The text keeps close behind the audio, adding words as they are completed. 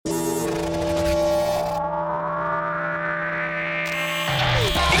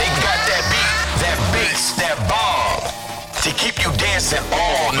can keep you dancing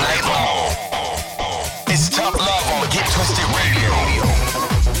all night long. It's Tough Love on Get Twisted Radio.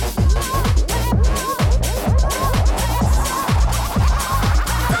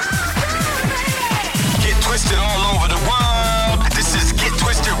 Get twisted all over the world. This is Get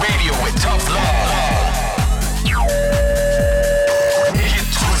Twisted Radio with Tough Love. Get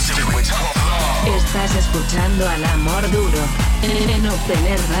twisted with Tough Love. Estás escuchando al amor duro en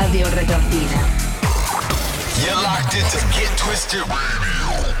Obtener Radio Retorcida. You're locked into Get Twisted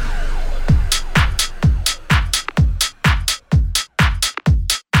Radio.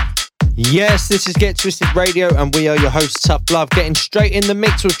 Yes, this is Get Twisted Radio, and we are your hosts, Tough Love, getting straight in the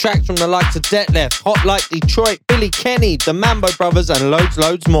mix with tracks from the likes of Detlef, Hot Like Detroit, Billy Kenny, the Mambo Brothers, and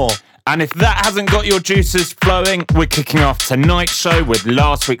loads more. And if that hasn't got your juices flowing, we're kicking off tonight's show with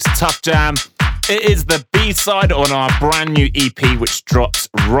last week's Tough Jam. It is the B-side on our brand new EP, which drops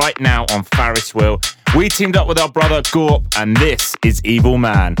right now on Ferris Wheel. We teamed up with our brother Gorp, and this is Evil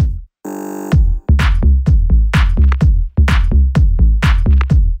Man.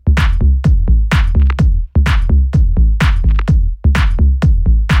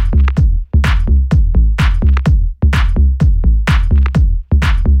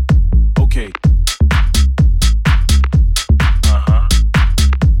 Okay.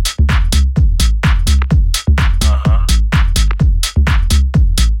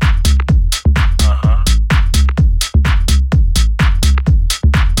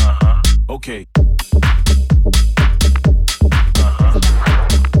 Okay.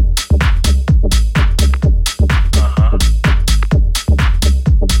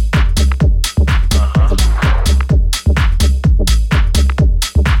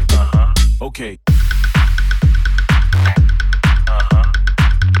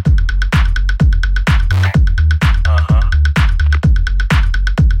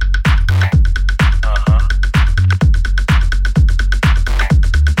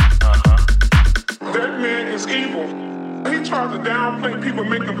 People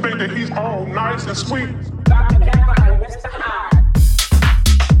make him think that he's all nice and sweet.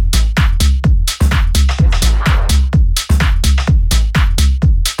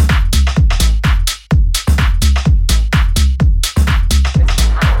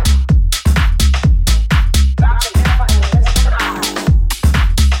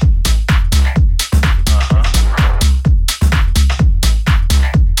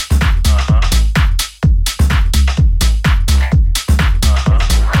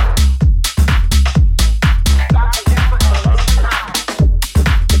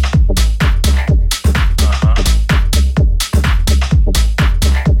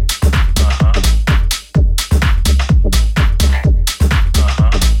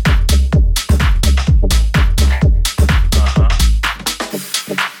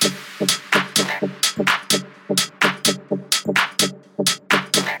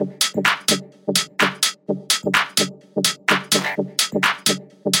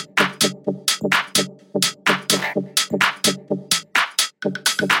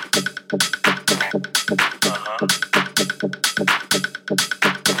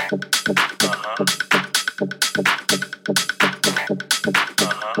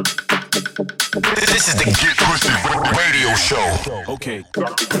 This is the Get Twisted Radio Show. Okay.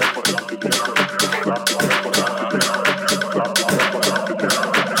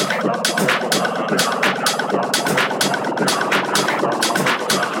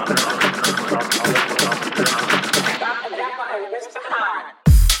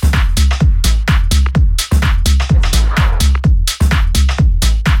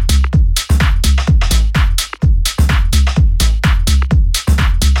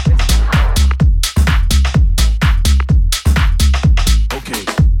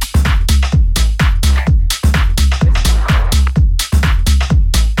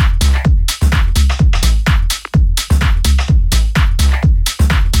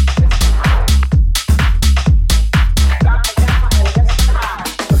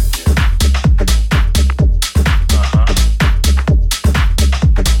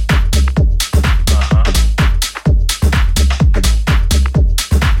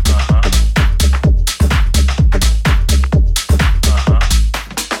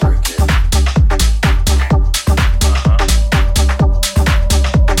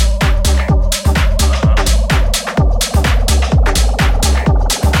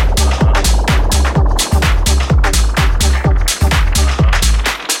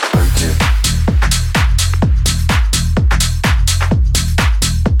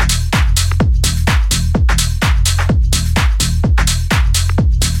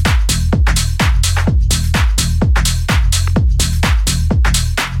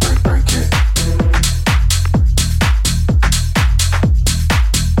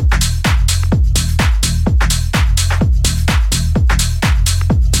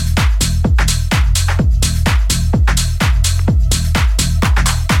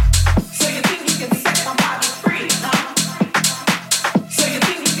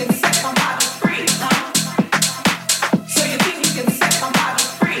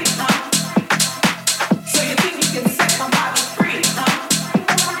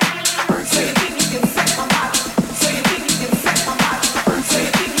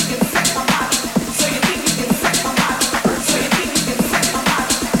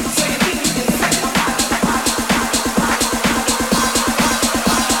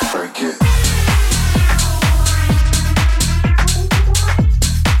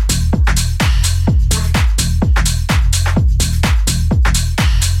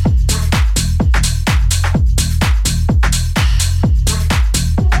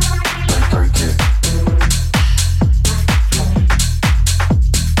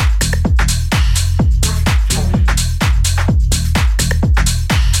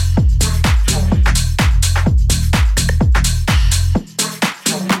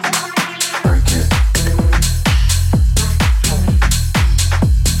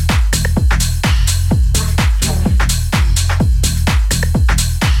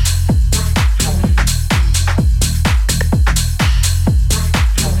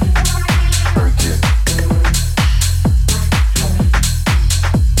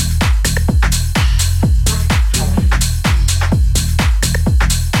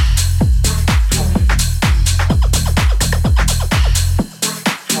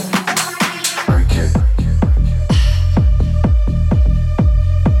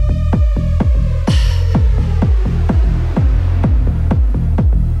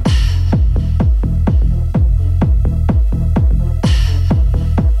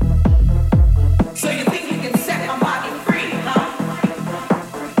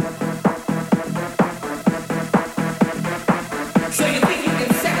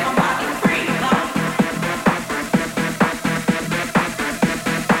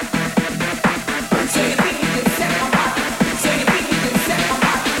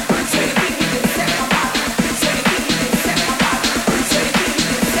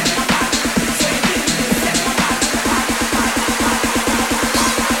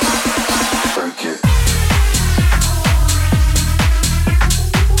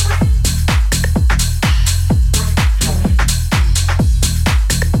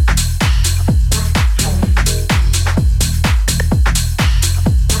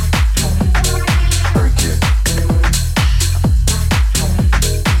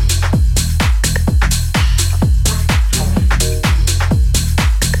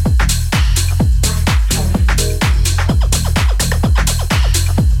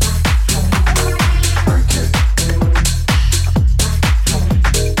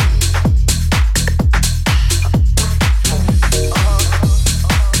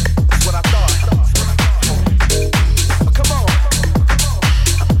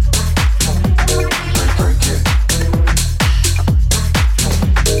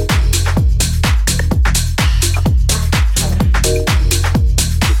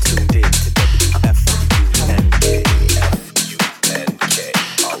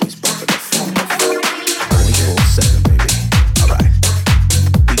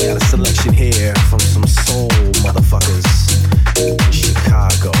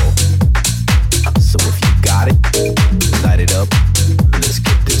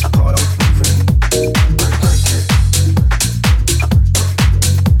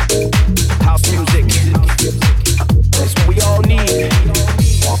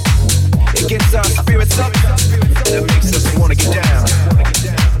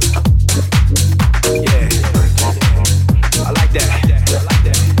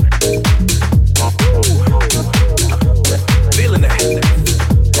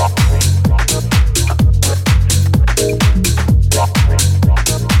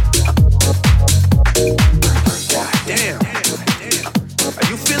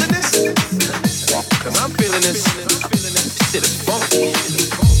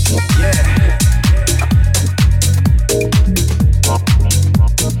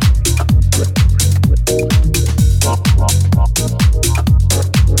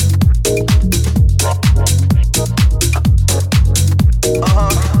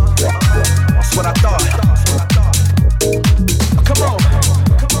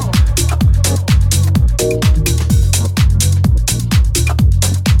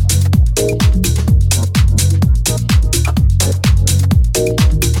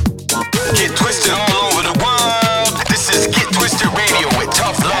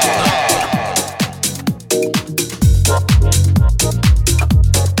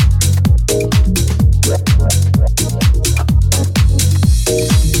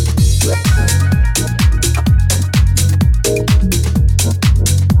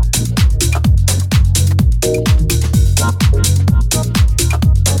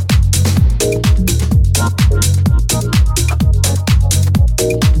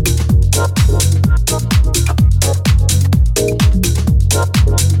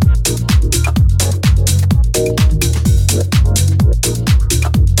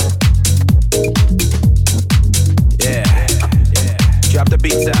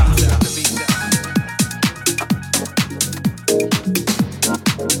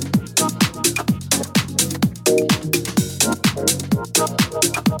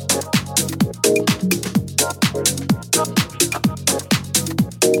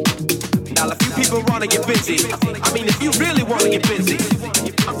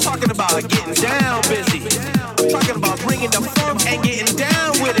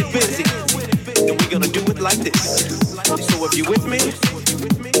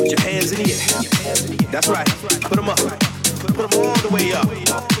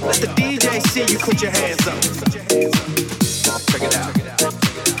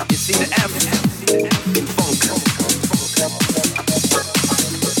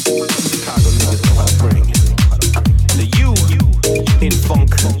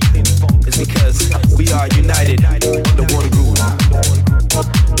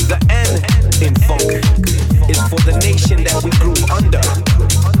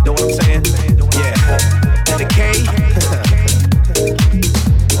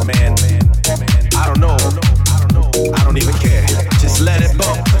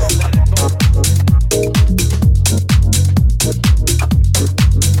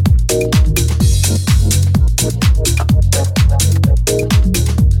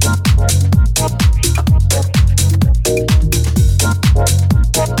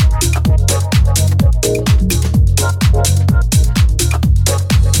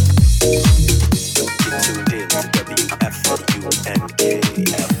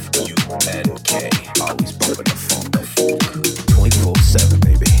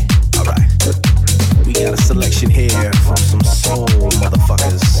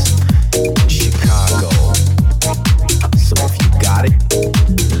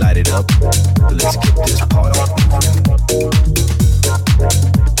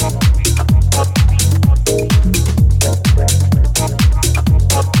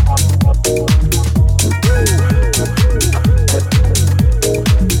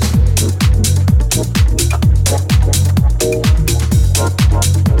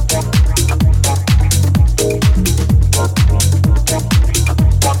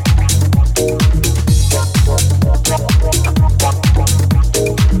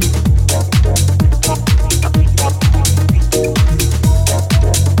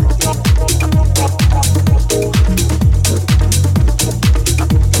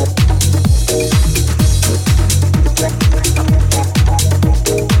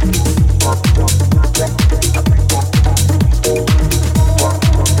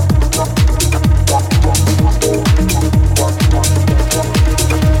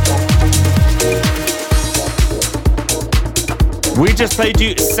 just played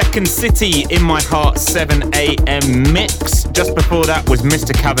you Second City in My Heart 7 a.m. mix. Just before that was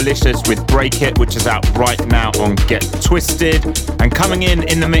Mr. Cavalicious with Break It, which is out right now on Get Twisted. And coming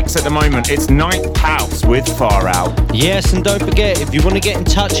in the mix at the moment, it's Ninth House with Far Out. Yes, and don't forget, if you want to get in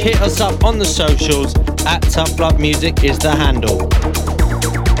touch, hit us up on the socials. At Tough Love Music is the handle.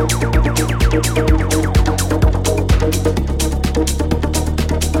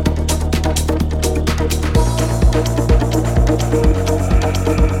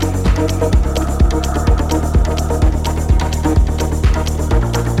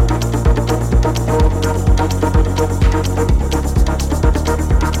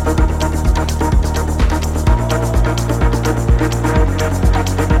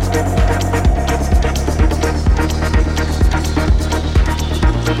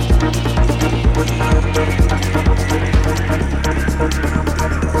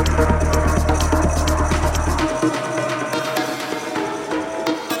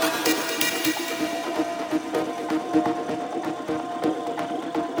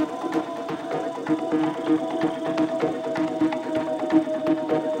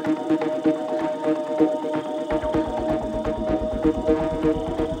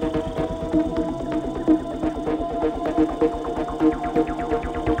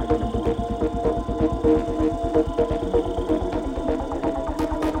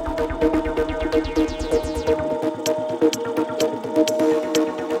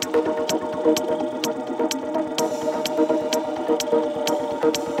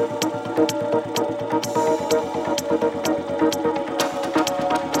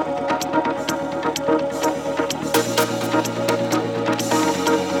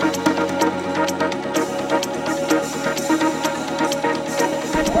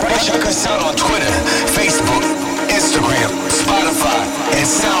 and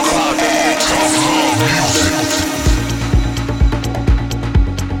SoundCloud. Tough Love Music.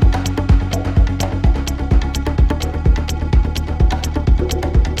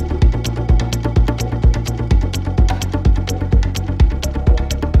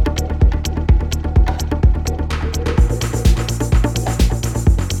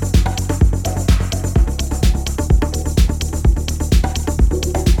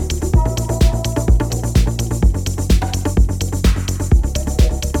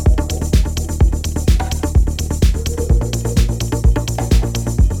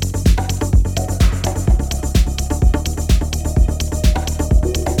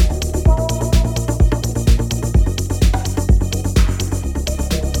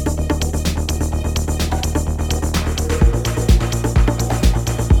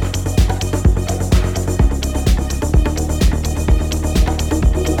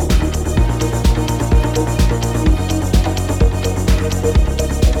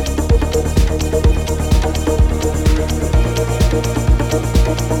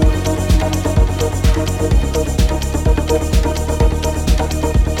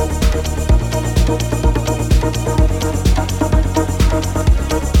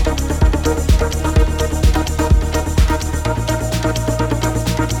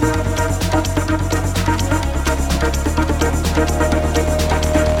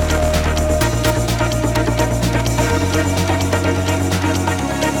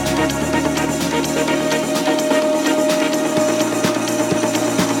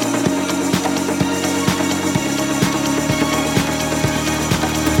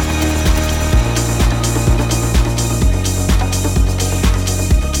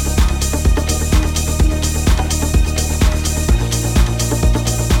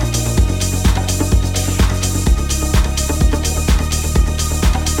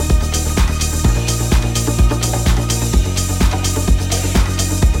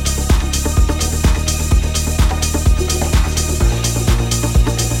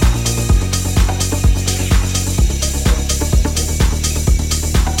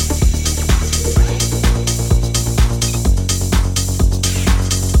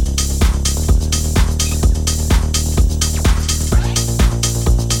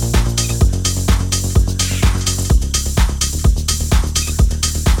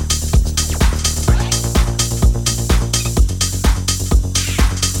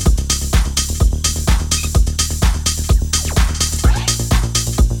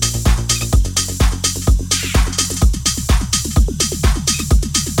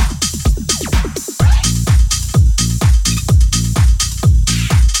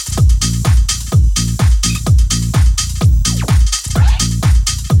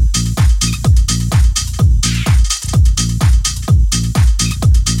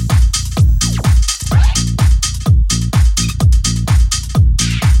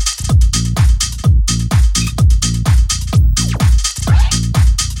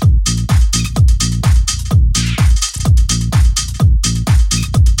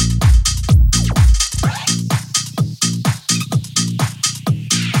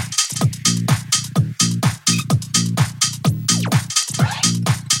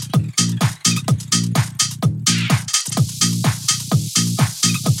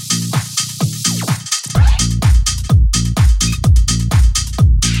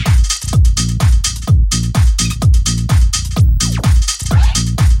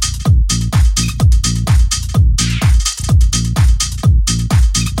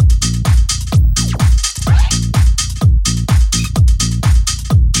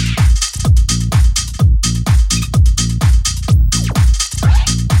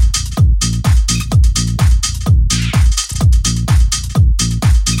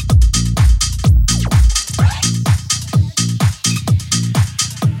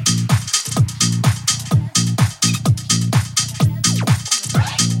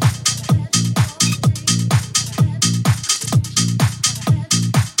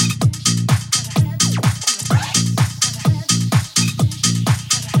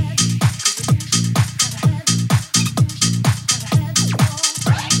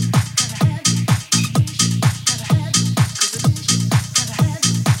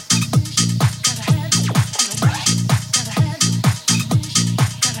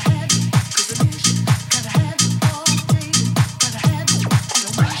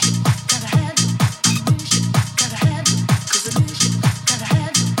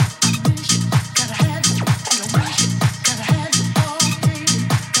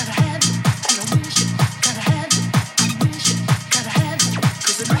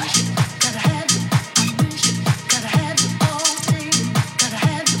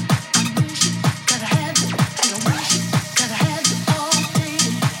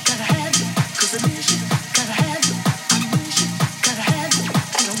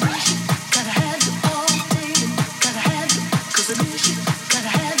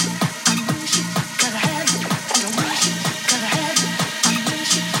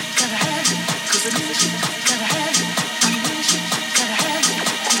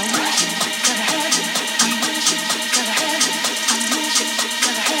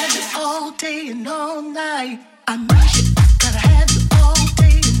 night. I miss you, gotta have you all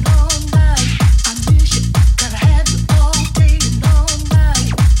day and all night. I miss you, gotta have you all day and all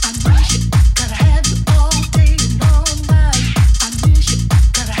night. I miss you, gotta have you all day and all night. I miss you,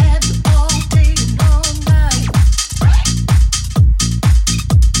 gotta have you all day and all night.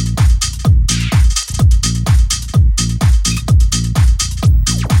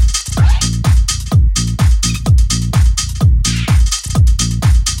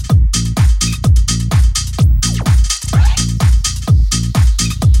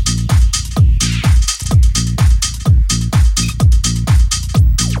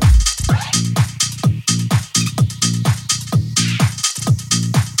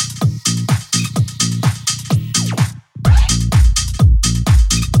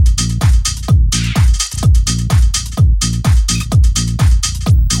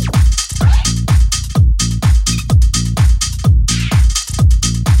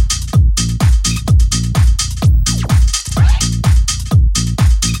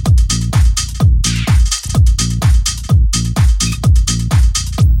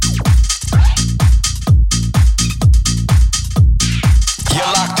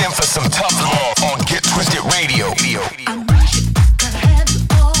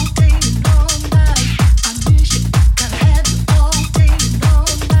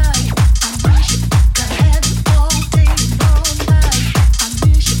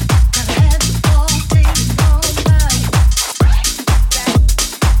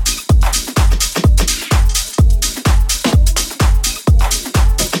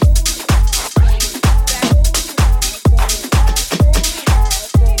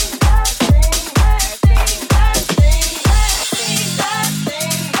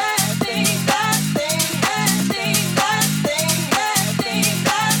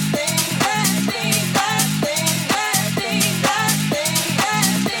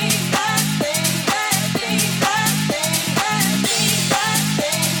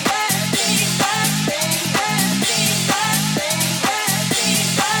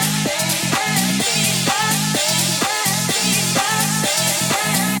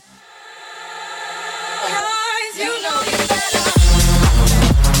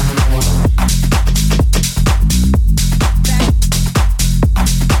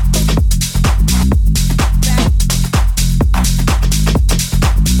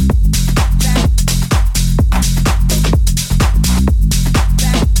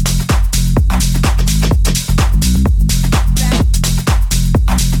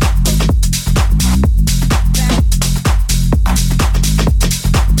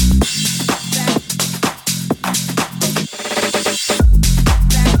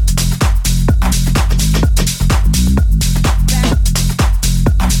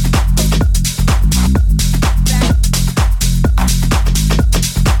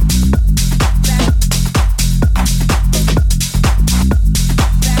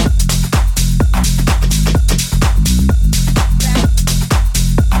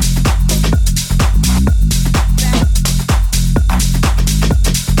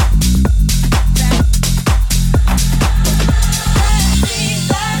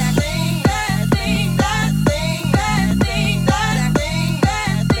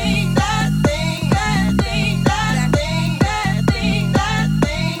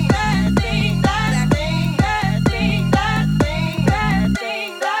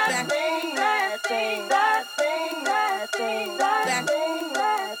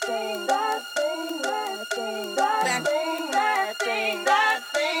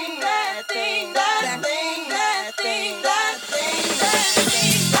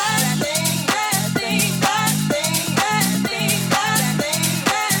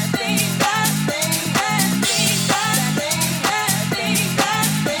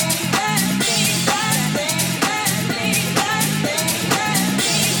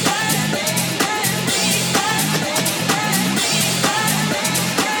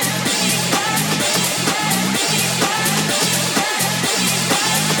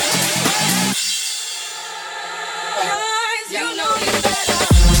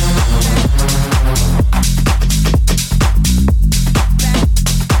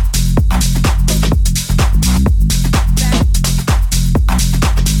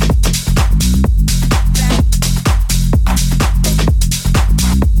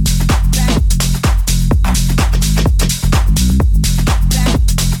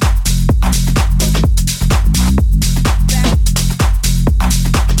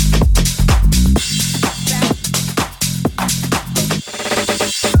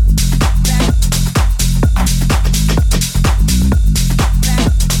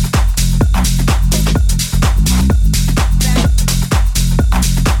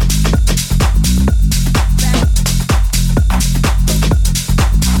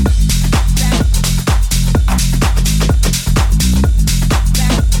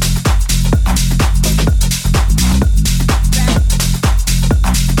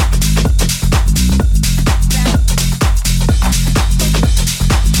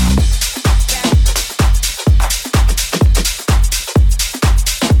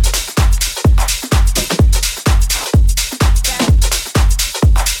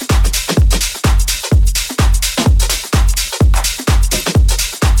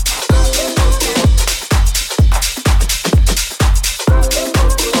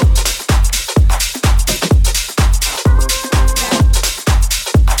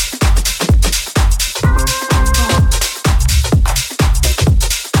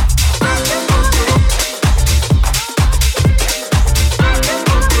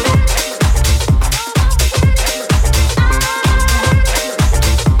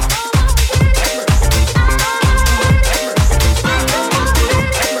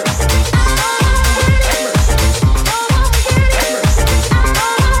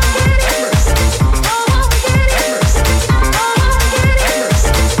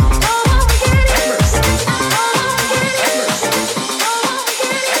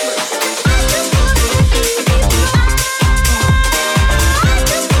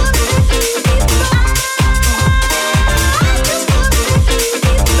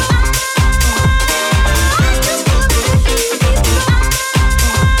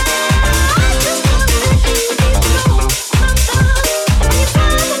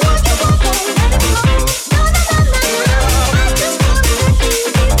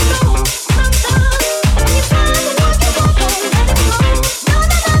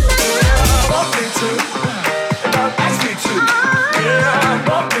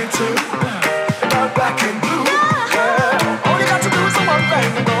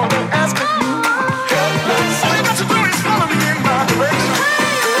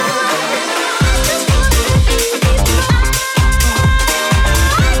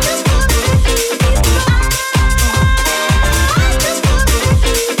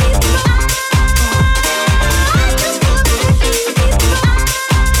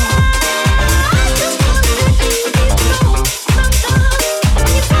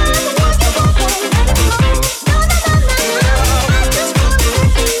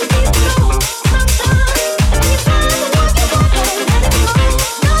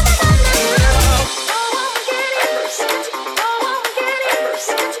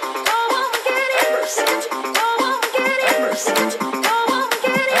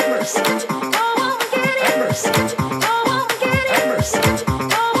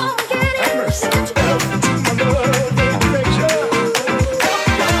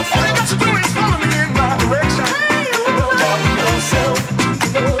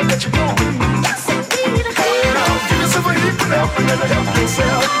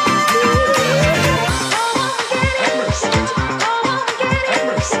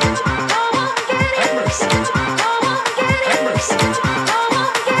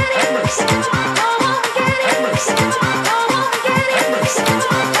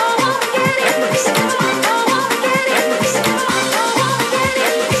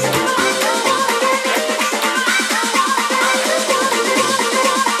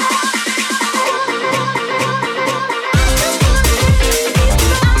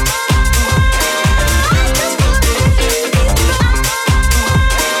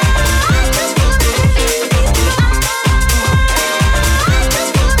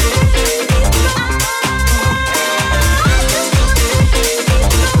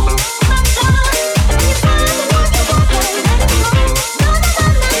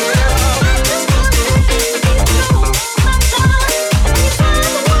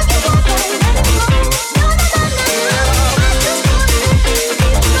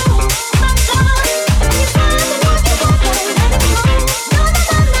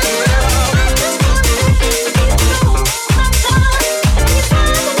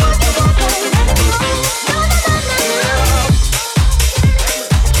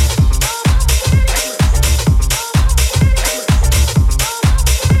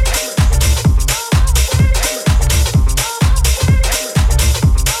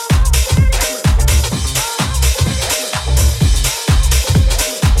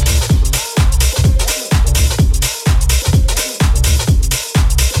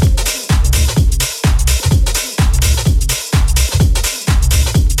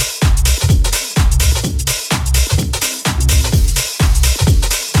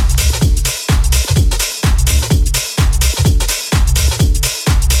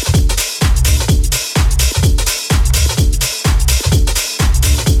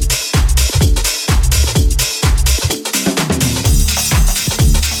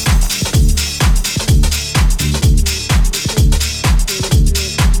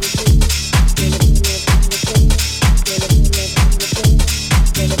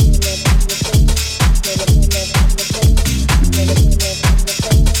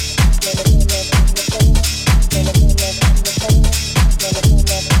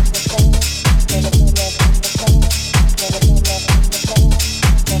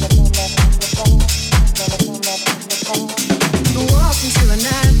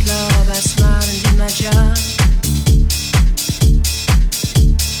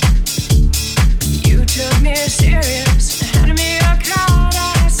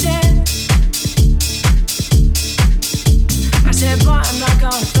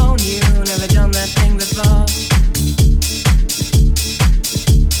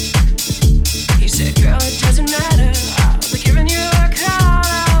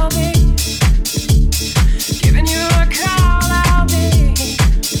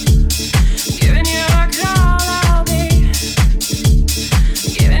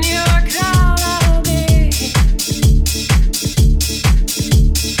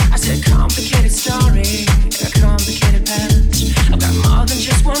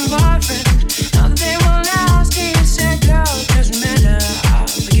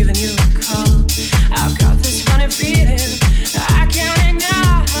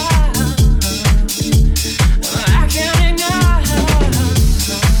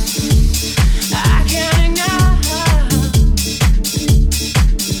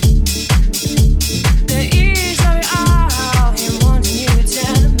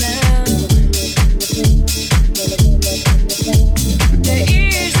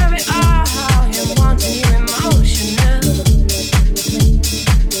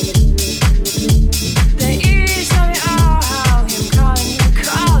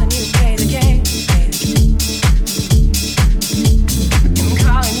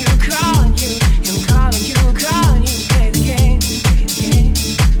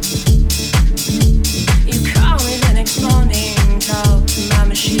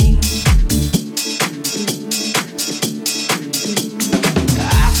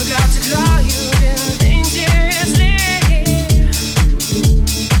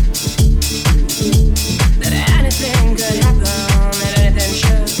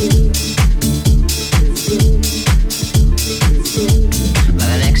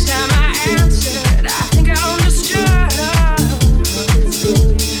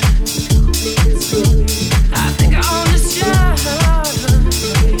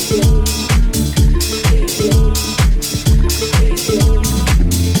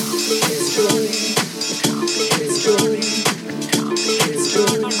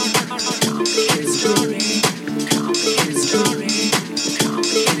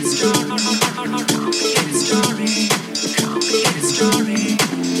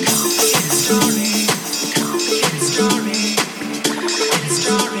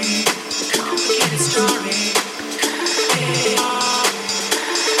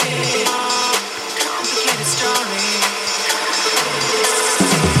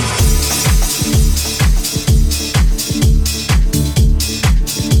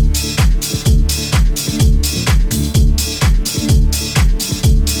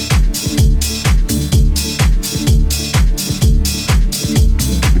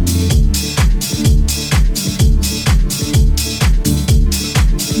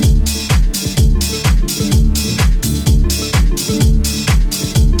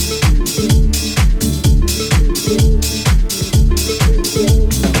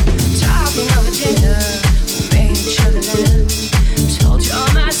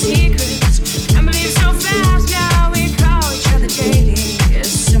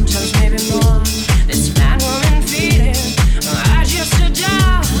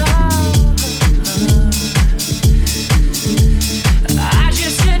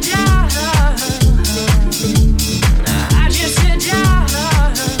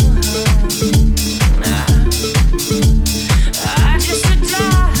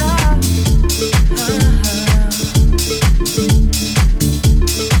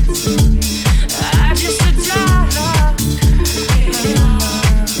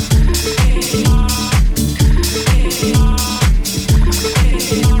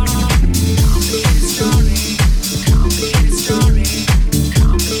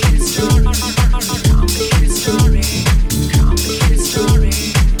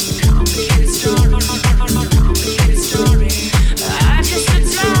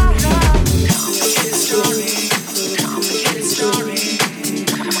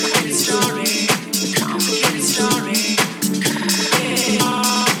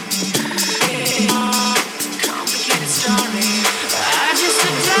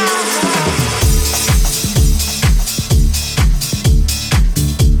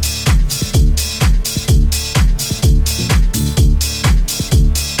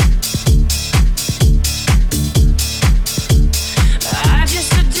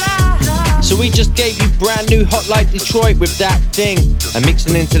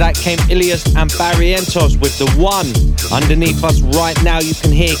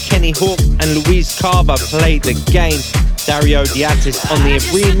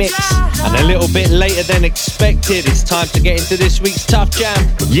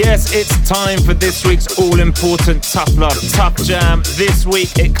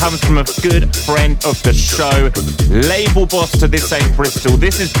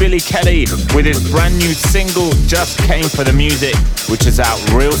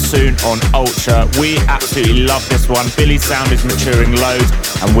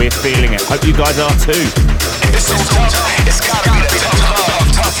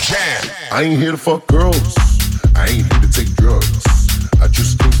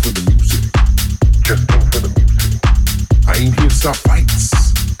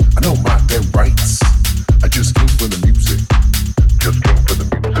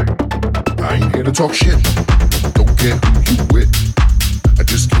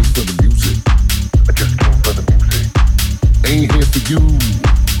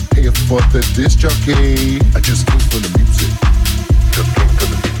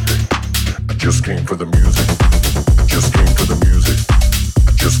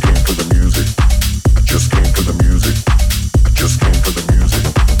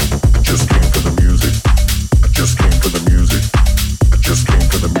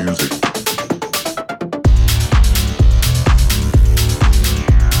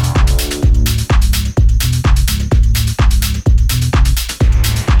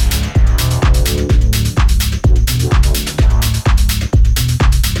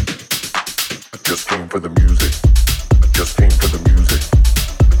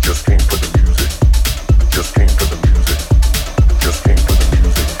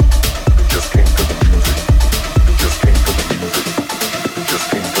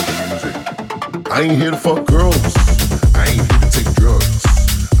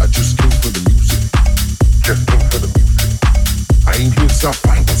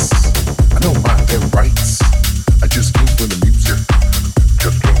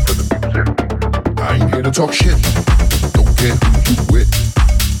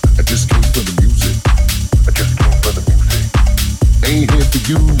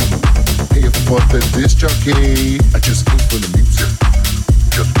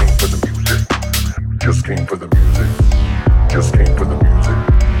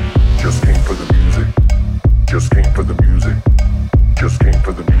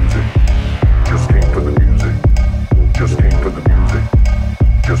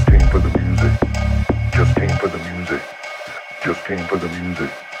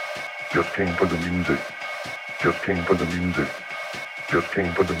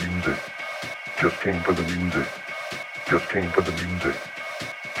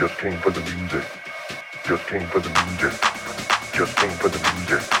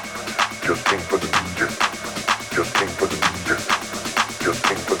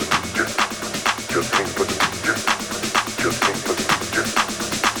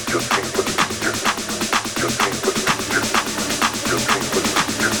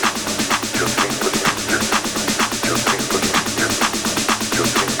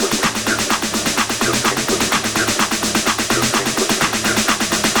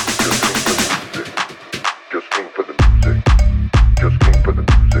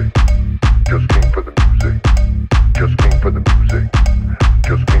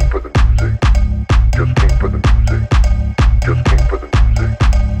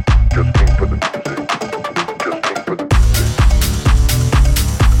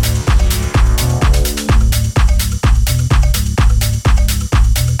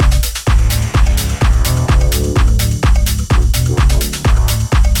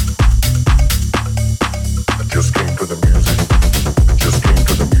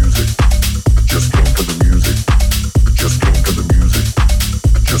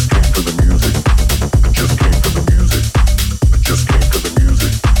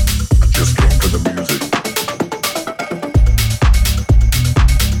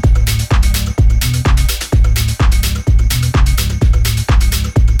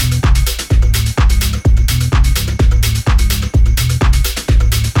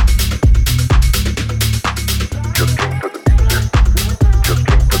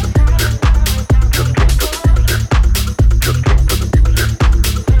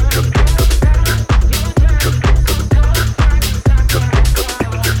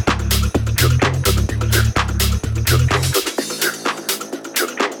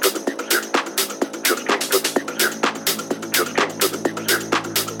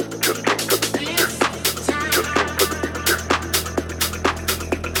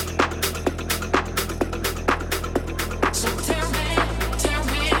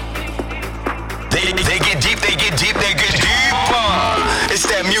 They get deep, they get deep, they get deeper. It's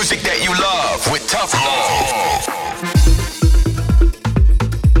that music that you love with Tough Love.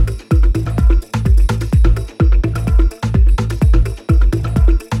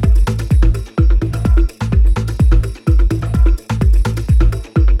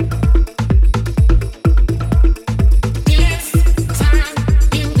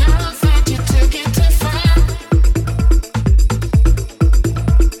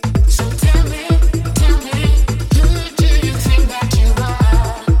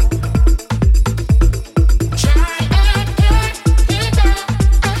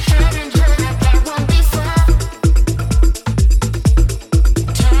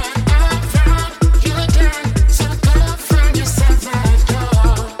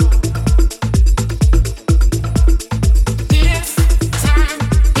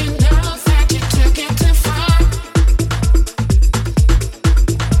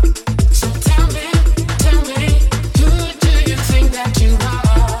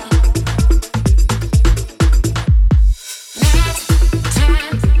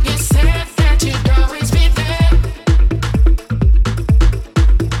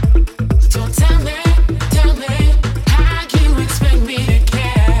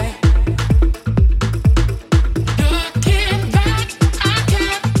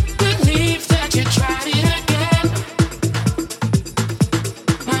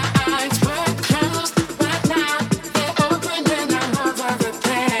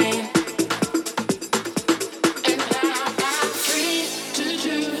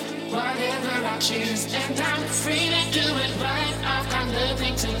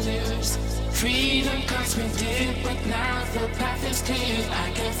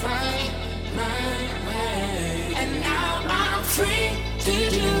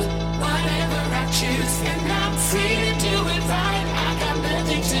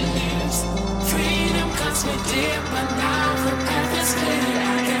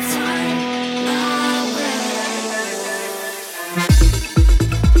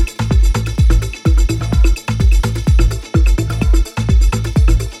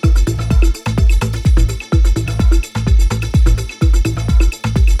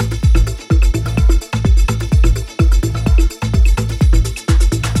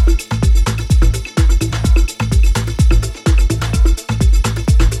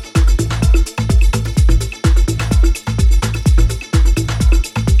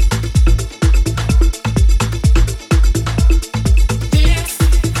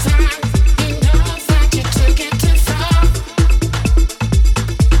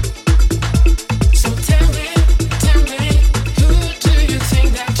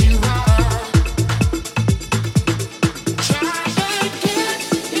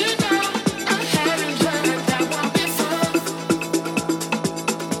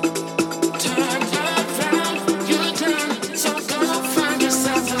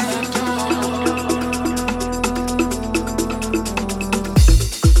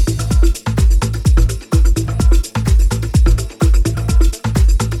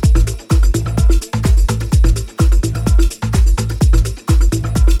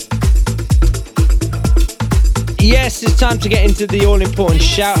 Time to get into the all-important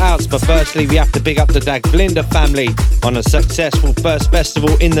shout-outs, but firstly we have to big up the Dag Blinder family on a successful first festival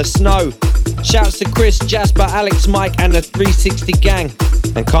in the snow. Shouts to Chris, Jasper, Alex, Mike and the 360 gang,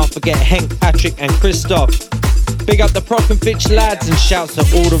 and can't forget Henk, Patrick and Christoph. Big up the Proc and Fitch lads, and shouts to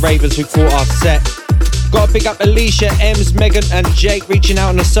all the ravers who caught our set. Gotta big up Alicia, Ems, Megan and Jake reaching out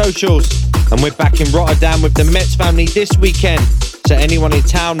on the socials. And we're back in Rotterdam with the Mets family this weekend. So anyone in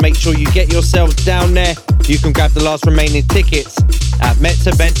town, make sure you get yourselves down there. You can grab the last remaining tickets at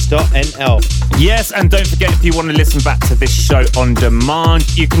metsevents.nl. Yes, and don't forget, if you want to listen back to this show on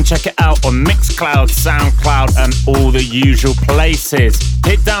demand, you can check it out on Mixcloud, Soundcloud and all the usual places.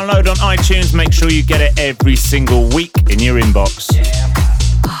 Hit download on iTunes, make sure you get it every single week in your inbox. Yeah.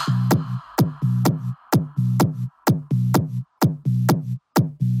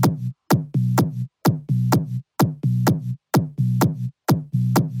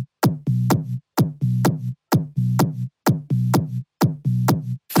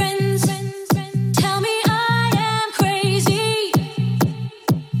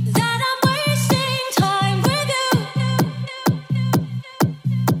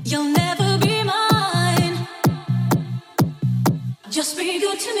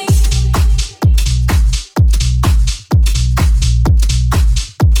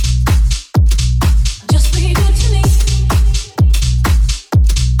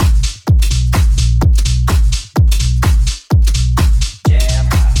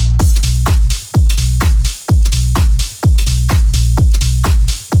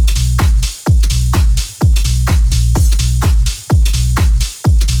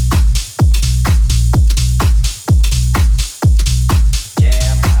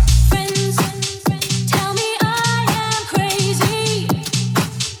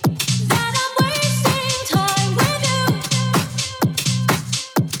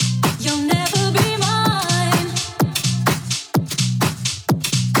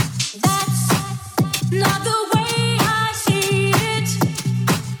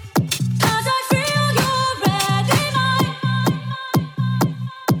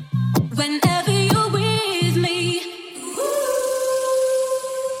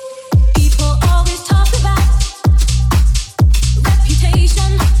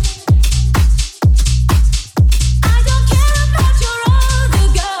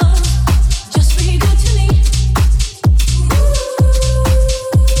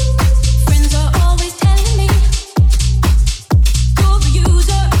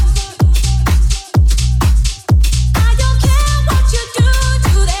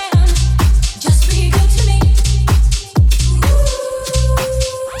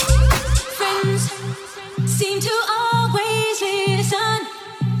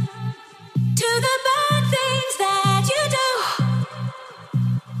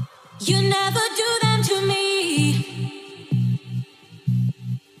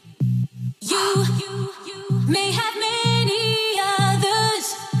 may have many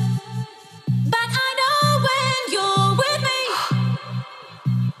others, but I know when you're with me,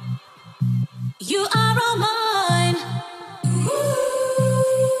 you are all mine.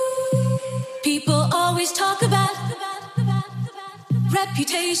 People always talk about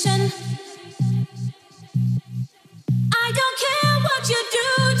reputation. I don't care what you do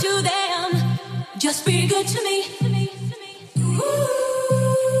to them, just be good to me.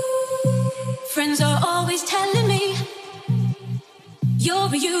 Friends are always telling me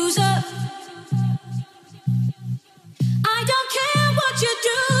you're a user. I don't care what you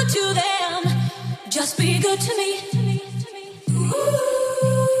do to them, just be good to me.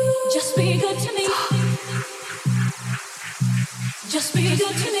 Just be good to me. Just be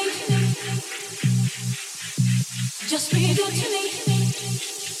good to me. Just be good to me.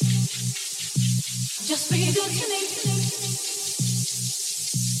 Just be good to me.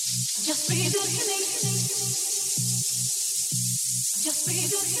 Just be good to me. Just be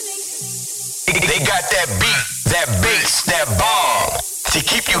good to me. They got that beat, that bass, that bomb to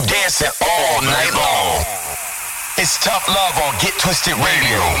keep you dancing all night long. It's Tough Love on Get Twisted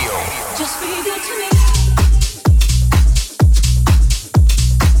Radio. Just be good to me.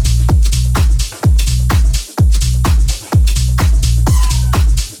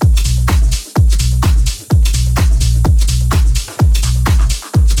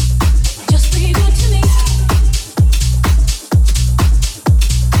 Just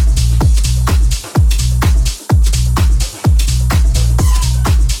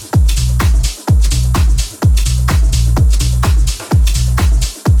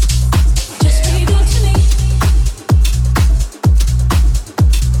be good to me.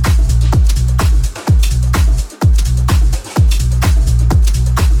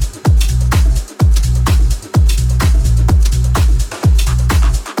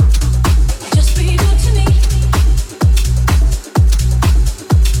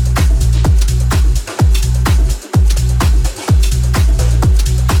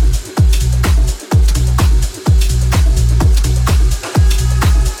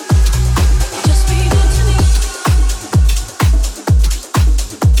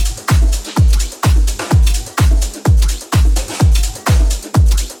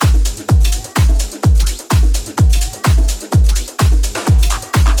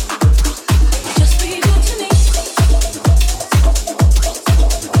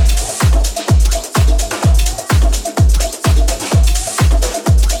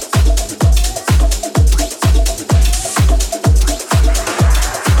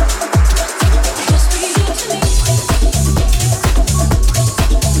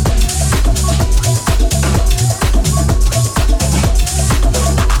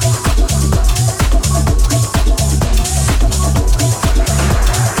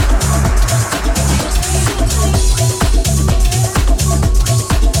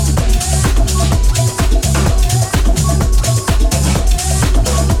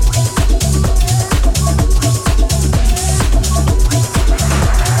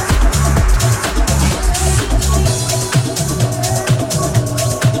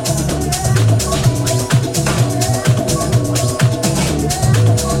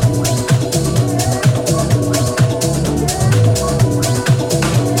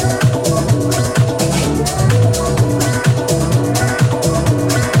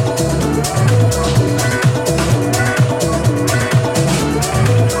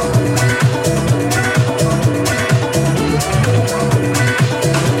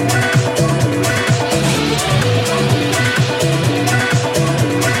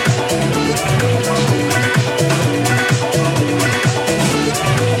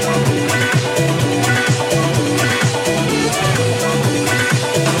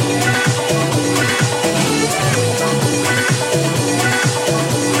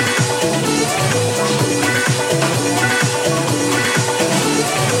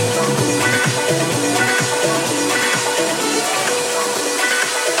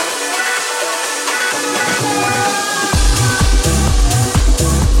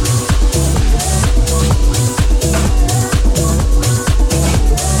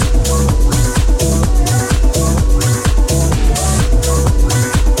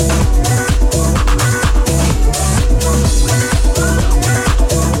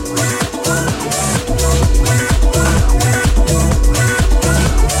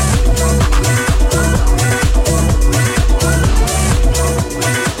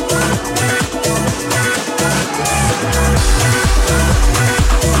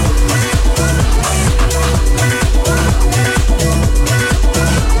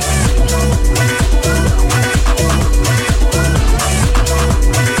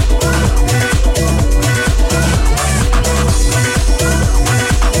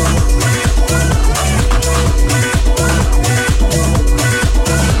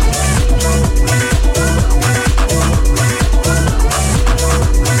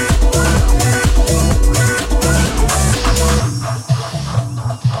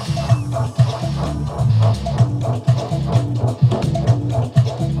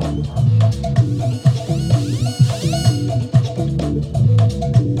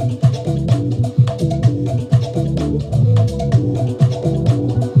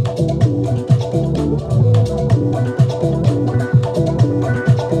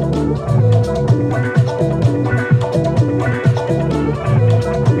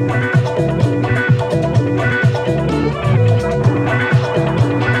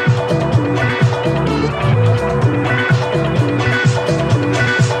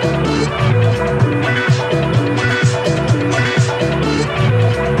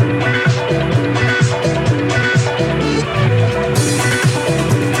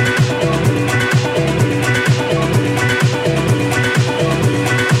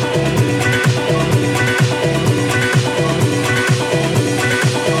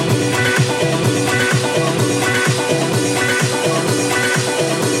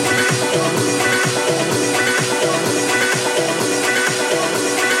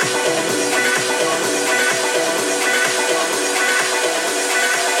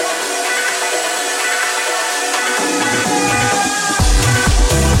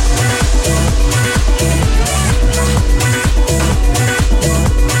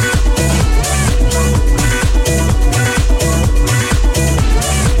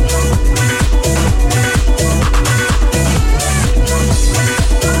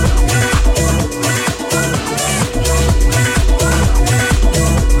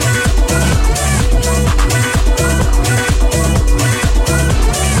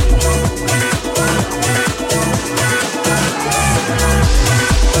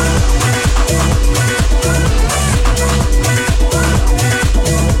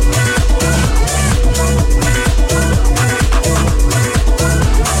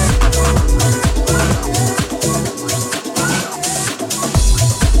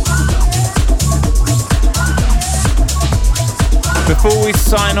 Before we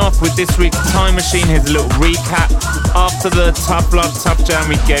sign off with this week's Time Machine, here's a little recap. After the Tough Love, Tough Jam,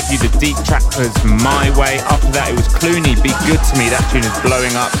 we gave you the Deep Trackers My Way. After that, it was Clooney, Be Good To Me. That tune is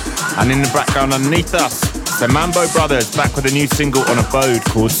blowing up. And in the background underneath us, the Mambo Brothers back with a new single on Abode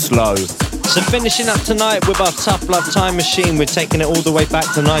called Slow. So finishing up tonight with our Tough Love Time Machine, we're taking it all the way back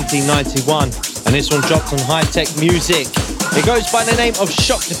to 1991. And this one dropped on High Tech Music. It goes by the name of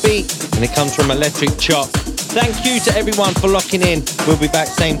Shock the Beat, and it comes from Electric Chop. Thank you to everyone for locking in. We'll be back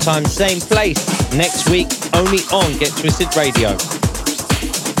same time, same place next week, only on Get Twisted Radio.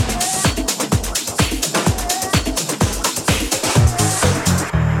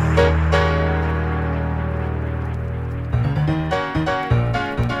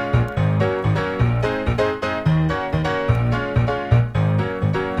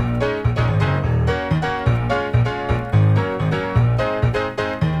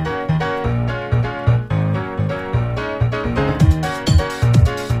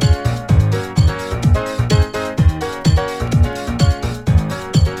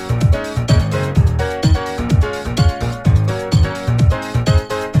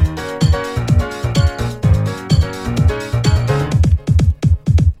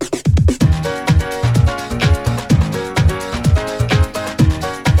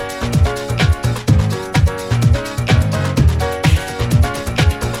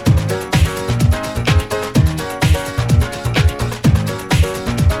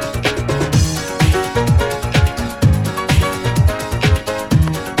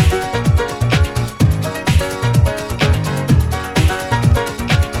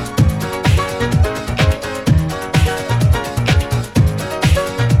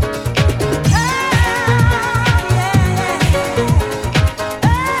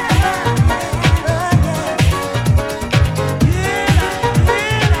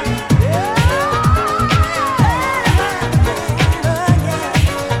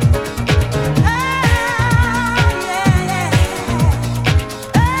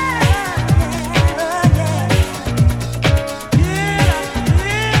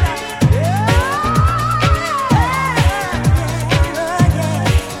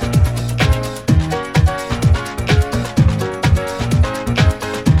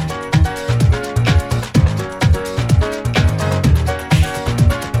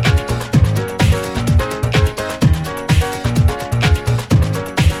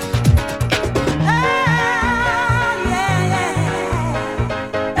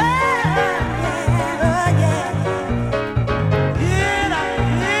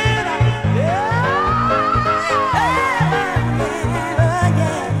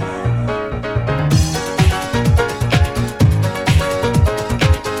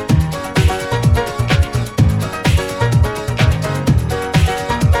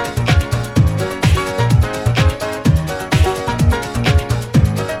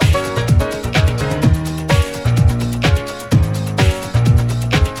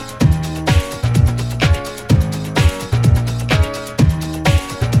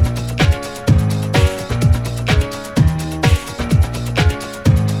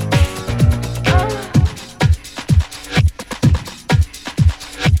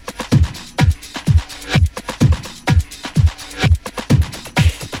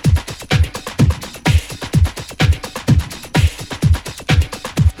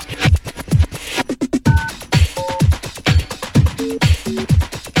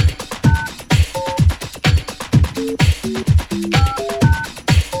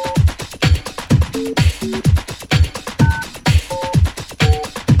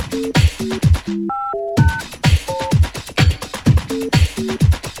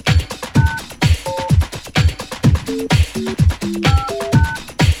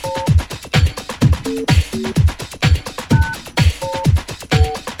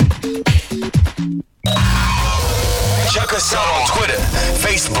 Check us out on Twitter,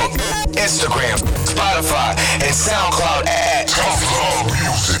 Facebook, Instagram, Spotify, and SoundCloud at Tough Love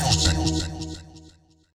Music.